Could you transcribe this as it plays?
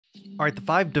Alright, the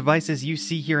 5 devices you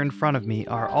see here in front of me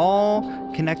are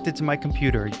all connected to my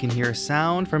computer. You can hear a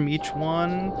sound from each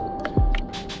one.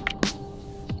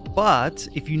 But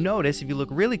if you notice, if you look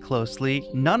really closely,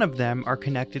 none of them are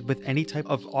connected with any type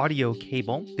of audio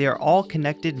cable. They are all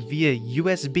connected via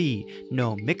USB.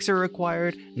 No mixer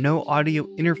required, no audio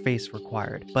interface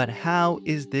required. But how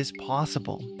is this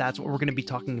possible? That's what we're going to be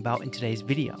talking about in today's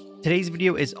video. Today's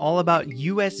video is all about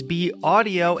USB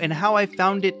audio and how I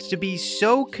found it to be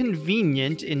so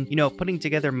convenient in, putting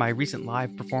together my recent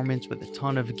live performance with a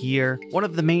ton of gear. One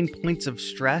of the main points of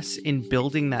stress in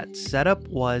building that setup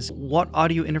was what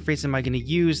audio interface am I going to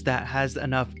use that has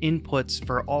enough inputs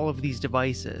for all of these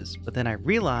devices? But then I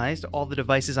realized all the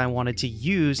devices I wanted to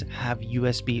use have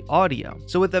USB audio.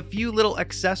 So with a few little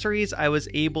accessories, I was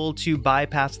able to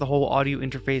bypass the whole audio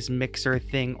interface mixer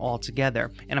thing altogether.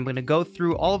 And I'm going to go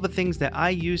through all of the things that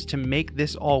I use to make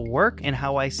this all work and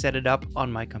how I set it up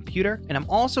on my computer. And I'm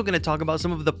also going to talk about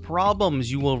some of the problems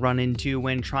you will run into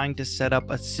when trying to set up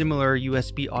a similar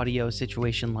USB audio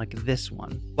situation like this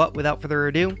one. But without further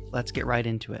ado, let's get right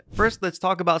into it. First, let's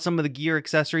talk about some of the gear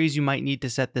accessories you might need to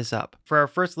set this up. For our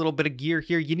first little bit of gear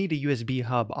here, you need a USB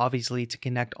hub, obviously, to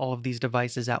connect all of these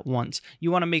devices at once. You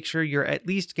want to make sure you're at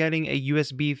least getting a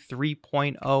USB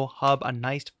 3.0 hub, a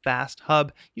nice fast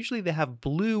hub. Usually they have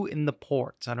blue in the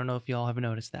ports. I don't know if y'all have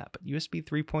noticed that, but USB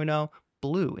 3.0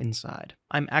 blue inside.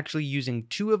 I'm actually using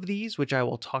 2 of these, which I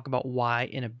will talk about why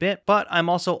in a bit, but I'm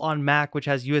also on Mac, which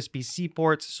has USB-C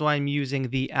ports, so I'm using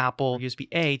the Apple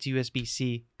USB-A to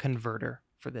USB-C converter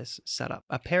for this setup.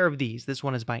 A pair of these. This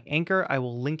one is by Anker. I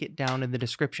will link it down in the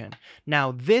description.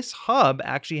 Now, this hub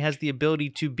actually has the ability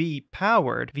to be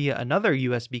powered via another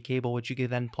USB cable, which you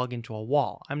can then plug into a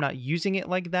wall. I'm not using it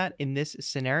like that in this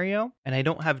scenario, and I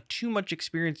don't have too much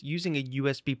experience using a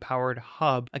USB powered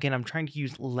hub. Again, I'm trying to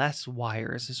use less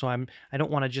wires, so I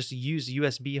don't want to just use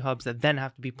USB hubs that then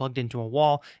have to be plugged into a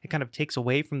wall. It kind of takes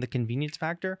away from the convenience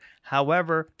factor.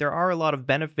 However, there are a lot of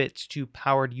benefits to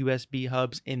powered USB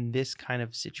hubs in this kind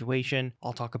of situation.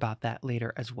 I'll talk about that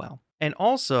later as well. And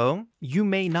also, you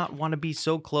may not want to be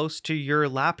so close to your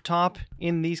laptop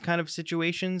in these kind of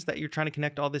situations that you're trying to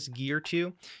connect all this gear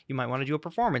to. You might want to do a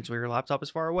performance where your laptop is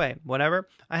far away, whatever.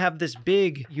 I have this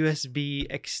big USB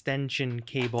extension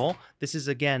cable. This is,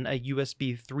 again, a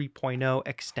USB 3.0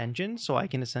 extension, so I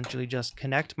can essentially just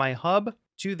connect my hub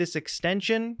to this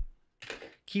extension,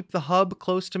 keep the hub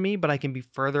close to me, but I can be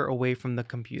further away from the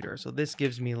computer. So this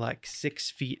gives me like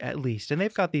 6 feet at least. And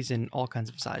they've got these in all kinds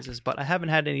of sizes, but I haven't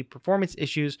had any performance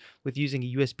issues with using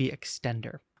a USB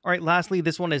extender. All right, lastly,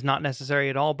 this one is not necessary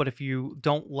at all, but if you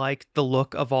don't like the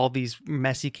look of all these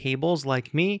messy cables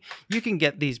like me, you can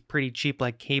get these pretty cheap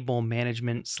like cable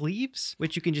management sleeves,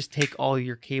 which you can just take all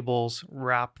your cables,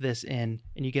 wrap this in,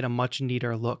 and you get a much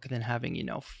neater look than having,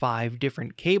 5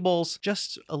 different cables.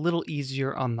 Just a little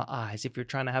easier on the eyes if you're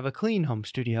trying to have a clean home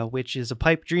studio, which is a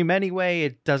pipe dream anyway.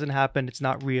 It doesn't happen. It's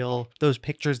not real. Those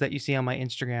pictures that you see on my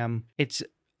Instagram, it's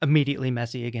immediately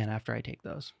messy again after I take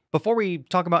those. Before we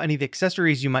talk about any of the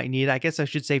accessories you might need, I guess I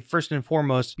should say first and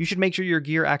foremost, you should make sure your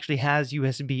gear actually has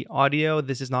USB audio.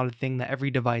 This is not a thing that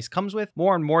every device comes with.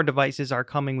 More and more devices are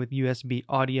coming with USB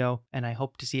audio, and I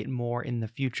hope to see it more in the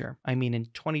future. I mean, in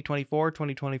 2024,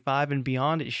 2025, and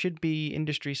beyond, it should be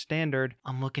industry standard.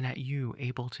 I'm looking at you,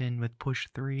 Ableton with Push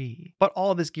 3. But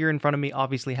all of this gear in front of me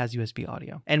obviously has USB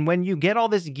audio. And when you get all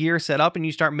this gear set up and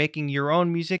you start making your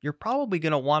own music, you're probably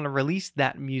going to want to release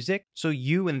that music so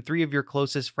you and 3 of your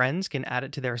closest friends can add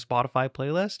it to their Spotify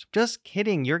playlist. Just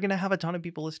kidding. You're going to have a ton of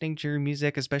people listening to your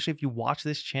music, especially if you watch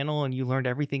this channel and you learned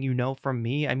everything you know from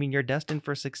me. I mean, you're destined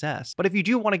for success. But if you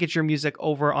do want to get your music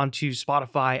over onto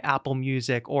Spotify, Apple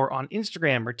Music, or on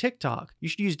Instagram or TikTok, you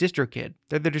should use DistroKid.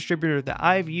 They're the distributor that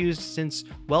I've used since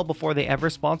well before they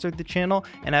ever sponsored the channel,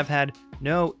 and I've had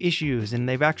no issues, and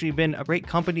they've actually been a great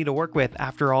company to work with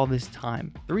after all this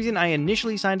time. The reason I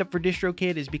initially signed up for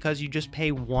DistroKid is because you just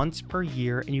pay once per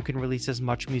year and you can release as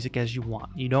much music as you want.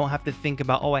 You don't have to think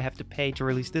about, oh, I have to pay to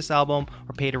release this album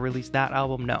or pay to release that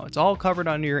album. No, it's all covered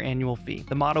under your annual fee.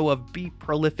 The motto of be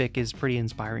prolific is pretty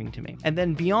inspiring to me. And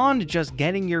then beyond just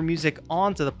getting your music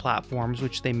onto the platforms,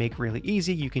 which they make really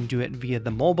easy, you can do it via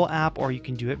the mobile app or you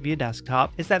can do it via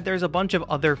desktop, is that there's a bunch of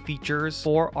other features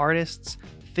for artists.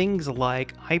 things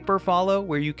like hyperfollow,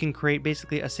 where you can create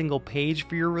basically a single page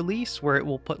for your release where it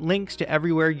will put links to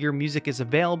everywhere your music is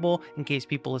available in case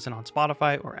people listen on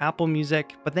Spotify or Apple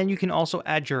Music. But then you can also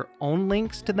add your own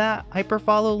links to that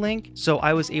hyperfollow link. So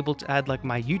I was able to add like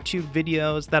my YouTube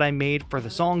videos that I made for the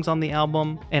songs on the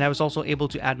album, and I was also able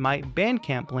to add my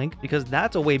Bandcamp link because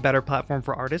that's a way better platform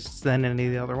for artists than any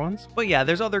of the other ones. But yeah,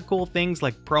 there's other cool things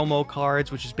like promo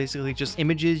cards, which is basically just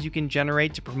images you can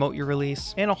generate to promote your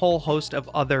release, and a whole host of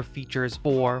other features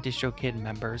for DistroKid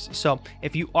members. So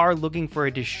if you are looking for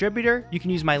a distributor, you can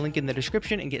use my link in the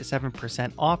description and get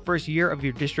 7% off first year of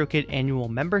your DistroKid annual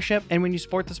membership. And when you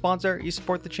support the sponsor, you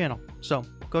support the channel. So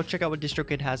go check out what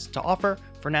DistroKid has to offer.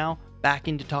 For now, back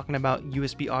into talking about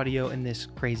USB audio in this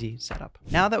crazy setup.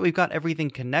 Now that we've got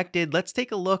everything connected, let's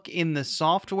take a look in the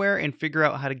software and figure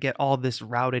out how to get all this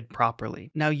routed properly.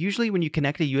 Now, usually when you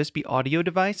connect a USB audio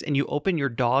device and you open your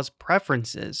DAW's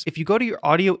preferences, if you go to your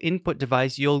audio input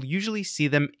device, you'll usually see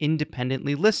them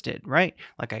independently listed, right?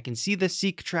 Like I can see the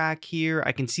Seek track here,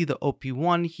 I can see the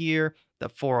OP1 here, the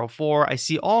 404, I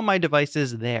see all my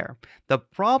devices there. The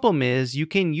problem is you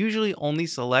can usually only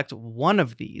select one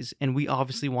of these, and we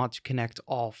obviously want to connect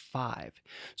all 5.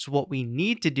 So what we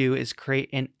need to do is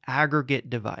create an aggregate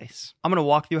device. I'm going to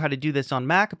walk through how to do this on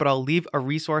Mac, but I'll leave a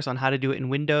resource on how to do it in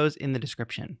Windows in the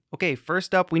description. Okay,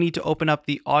 first up, we need to open up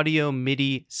the audio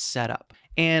MIDI setup.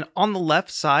 And on the left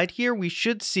side here, we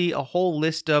should see a whole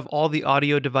list of all the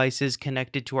audio devices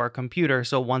connected to our computer.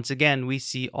 So once again, we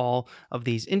see all of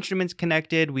these instruments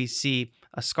connected. We see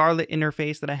a Scarlett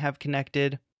interface that I have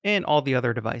connected and all the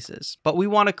other devices. But we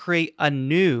want to create a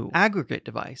new aggregate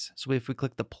device. So if we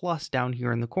click the plus down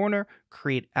here in the corner,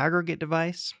 create aggregate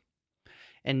device.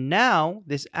 And now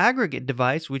this aggregate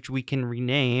device, which we can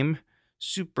rename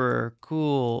Super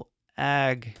Cool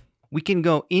Ag, we can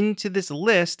go into this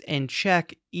list and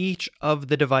check each of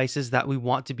the devices that we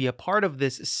want to be a part of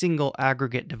this single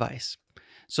aggregate device.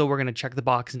 So we're going to check the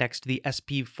box next to the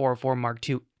SP404 Mark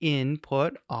II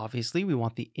input. Obviously, we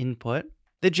want the input,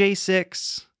 the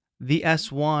J6, the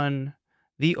S1,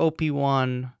 the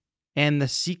OP1, and the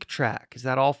Seek track. Is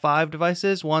that all 5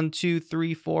 devices? 1, 2,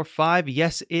 3, 4, 5.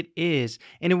 Yes, it is.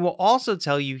 And it will also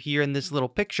tell you here in this little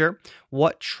picture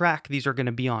what track these are going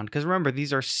to be on. Because remember,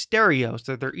 these are stereo,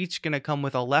 so they're each going to come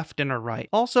with a left and a right.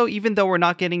 Also, even though we're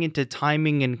not getting into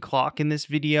timing and clock in this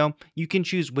video, you can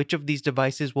choose which of these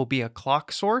devices will be a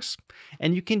clock source.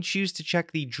 And you can choose to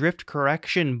check the drift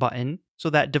correction button, so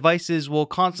that devices will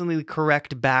constantly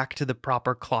correct back to the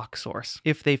proper clock source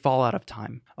if they fall out of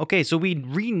time. Okay, so we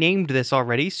renamed this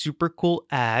already, Super Cool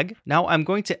Ag. Now I'm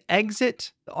going to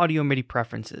exit the audio MIDI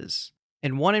preferences.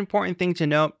 And one important thing to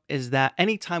note is that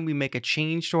anytime we make a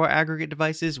change to our aggregate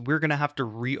devices, we're gonna have to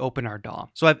reopen our DAW.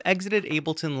 So I've exited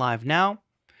Ableton Live now,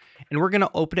 and we're going to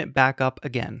open it back up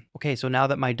again. Okay, so now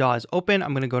that my DAW is open,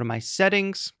 I'm going to go to my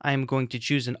settings. I'm going to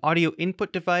choose an audio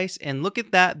input device, and look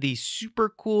at that, the Super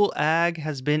Cool Ag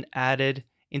has been added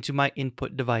into my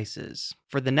input devices.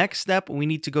 For the next step, we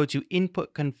need to go to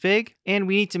Input Config, and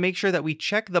we need to make sure that we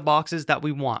check the boxes that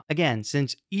we want. Again,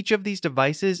 since each of these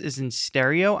devices is in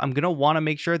stereo, I'm going to want to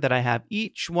make sure that I have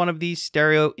each one of these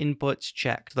stereo inputs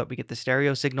checked so that we get the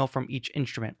stereo signal from each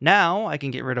instrument. Now I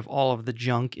can get rid of all of the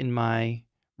junk in my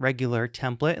regular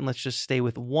template, and let's just stay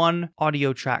with one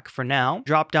audio track for now.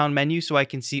 Drop down menu so I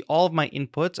can see all of my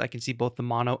inputs. I can see both the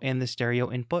mono and the stereo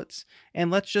inputs.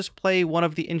 And let's just play one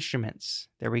of the instruments.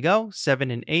 There we go. 7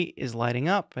 and 8 is lighting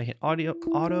up. I hit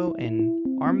auto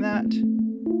and arm that.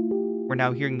 We're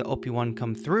now hearing the OP1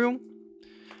 come through.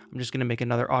 I'm just going to make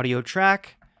another audio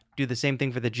track. Do the same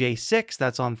thing for the J6.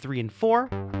 That's on 3 and 4.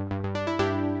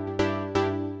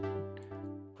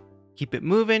 Keep it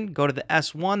moving, go to the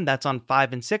S1, that's on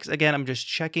 5 and 6. Again, I'm just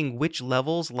checking which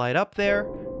levels light up there.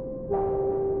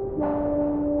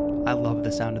 I love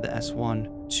the sound of the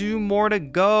S1. 2 more to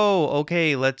go.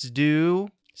 Okay, let's do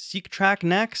Seek track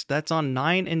next. That's on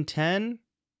 9 and 10.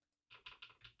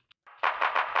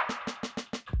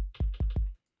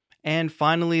 And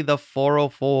finally, the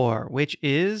 404, which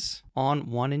is on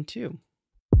 1 and 2.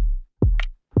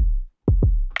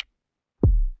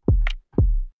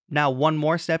 Now, one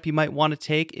more step you might want to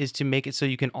take is to make it so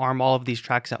you can arm all of these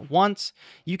tracks at once.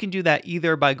 You can do that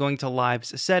either by going to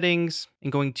Live's settings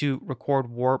and going to Record,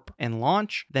 Warp, and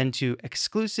Launch, then to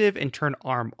Exclusive and turn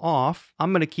arm off.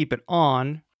 I'm going to keep it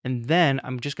on, and then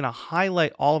I'm just going to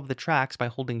highlight all of the tracks by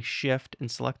holding Shift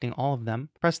and selecting all of them.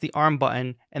 Press the arm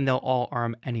button, and they'll all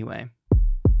arm anyway.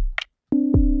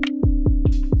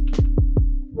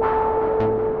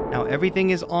 Now Everything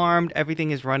is armed,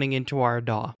 everything is running into our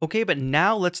DAW. Okay, but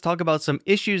now let's talk about some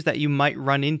issues that you might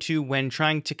run into when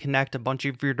trying to connect a bunch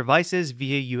of your devices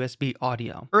via USB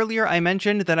audio. Earlier, I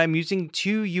mentioned that I'm using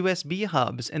 2 USB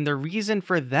hubs, and the reason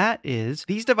for that is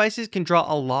these devices can draw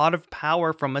a lot of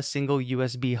power from a single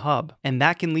USB hub, and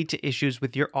that can lead to issues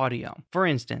with your audio. For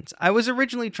instance, I was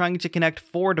originally trying to connect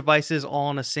 4 devices all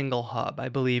on a single hub. I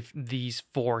believe these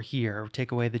 4 here,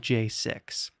 take away the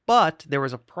J6. But there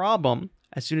was a problem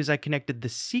as soon as I connected the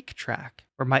seek track,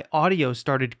 where my audio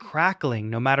started crackling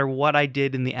no matter what I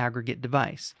did in the aggregate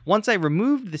device. Once I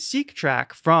removed the seek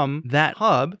track from that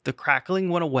hub, the crackling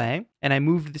went away, and I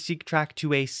moved the seek track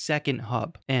to a second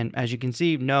hub. And as you can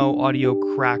see, no audio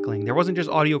crackling. There wasn't just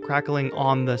audio crackling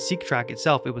on the seek track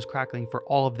itself, it was crackling for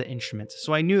all of the instruments.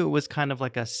 So I knew it was kind of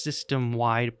like a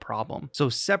system-wide problem. So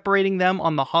separating them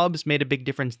on the hubs made a big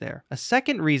difference there. A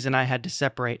second reason I had to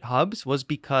separate hubs was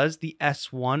because the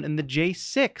S1 and the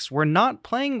J6 were not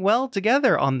playing well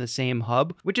together on the same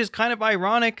hub, which is kind of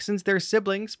ironic since they're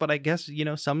siblings, but I guess, you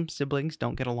know, some siblings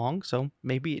don't get along, so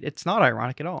maybe it's not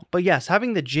ironic at all. But yes,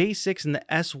 having the J6 and the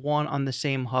S1 on the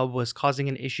same hub was causing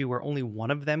an issue where only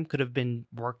one of them could have been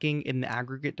working in the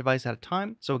aggregate device at a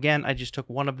time. So again, I just took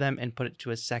one of them and put it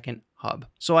to a second hub.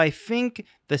 So I think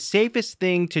the safest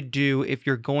thing to do if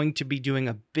you're going to be doing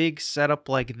a big setup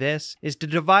like this is to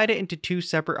divide it into 2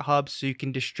 separate hubs so you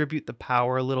can distribute the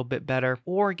power a little bit better,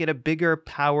 or get a bigger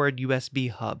powered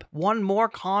USB hub. One more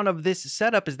con of this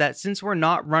setup is that since we're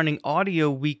not running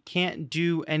audio, we can't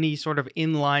do any sort of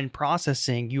inline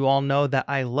processing. You all know that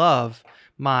I love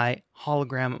my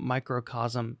hologram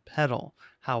microcosm pedal.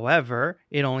 However,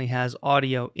 it only has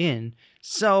audio in,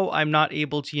 so I'm not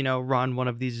able to, run one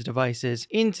of these devices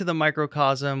into the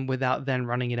microcosm without then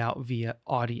running it out via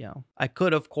audio. I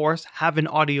could, of course, have an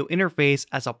audio interface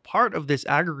as a part of this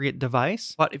aggregate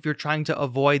device, but if you're trying to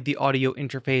avoid the audio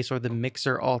interface or the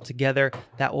mixer altogether,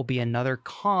 that will be another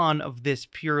con of this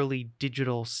purely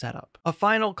digital setup. A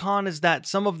final con is that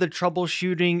some of the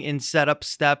troubleshooting and setup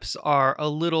steps are a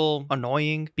little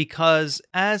annoying because,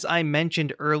 as I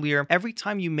mentioned earlier, every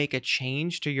time you make a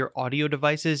change to your audio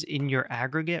devices in your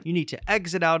aggregate, you need to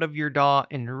exit out of your DAW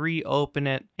and reopen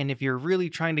it. And if you're really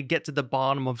trying to get to the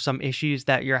bottom of some issues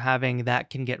that you're having, that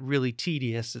can get really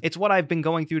tedious. It's what I've been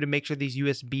going through to make sure these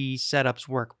USB setups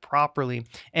work properly.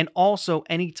 And also,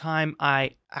 anytime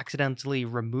I accidentally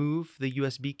remove the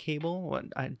USB cable, well,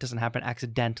 it doesn't happen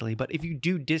accidentally, but if you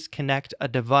do disconnect a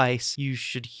device, you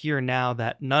should hear now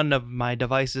that none of my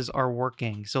devices are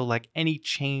working. So like any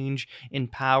change in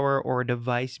power or a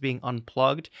device being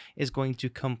unplugged is going to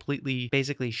completely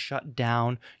basically shut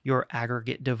down your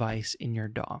aggregate device in your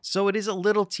DAW. So it is a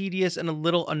little tedious and a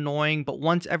little annoying, but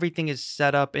once everything is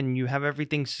set up and you have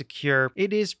everything secure,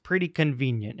 it is pretty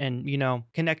convenient. And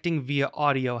connecting via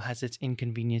audio has its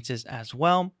inconveniences as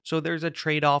well. So there's a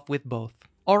trade-off with both.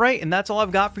 All right, and that's all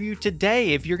I've got for you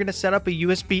today. If you're going to set up a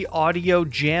USB audio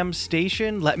jam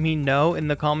station, let me know in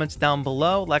the comments down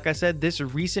below. Like I said, this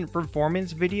recent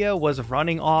performance video was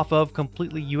running off of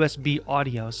completely USB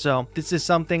audio. So this is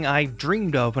something I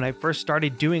dreamed of when I first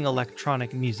started doing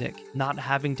electronic music, not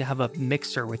having to have a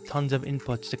mixer with tons of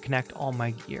inputs to connect all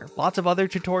my gear. Lots of other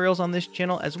tutorials on this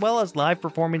channel, as well as live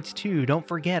performance too. Don't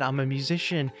forget, I'm a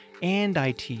musician and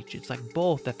I teach. It's like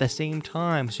both at the same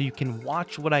time. So you can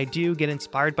watch what I do, get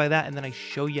inspired by that, and then I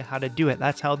show you how to do it.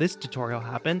 That's how this tutorial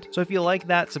happened. So if you like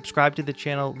that, subscribe to the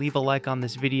channel, leave a like on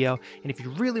this video. And if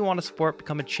you really want to support,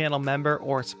 become a channel member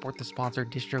or support the sponsor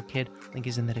DistroKid. Link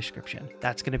is in the description.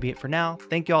 That's going to be it for now.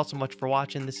 Thank you all so much for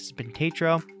watching. This has been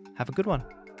TAETRO. Have a good one.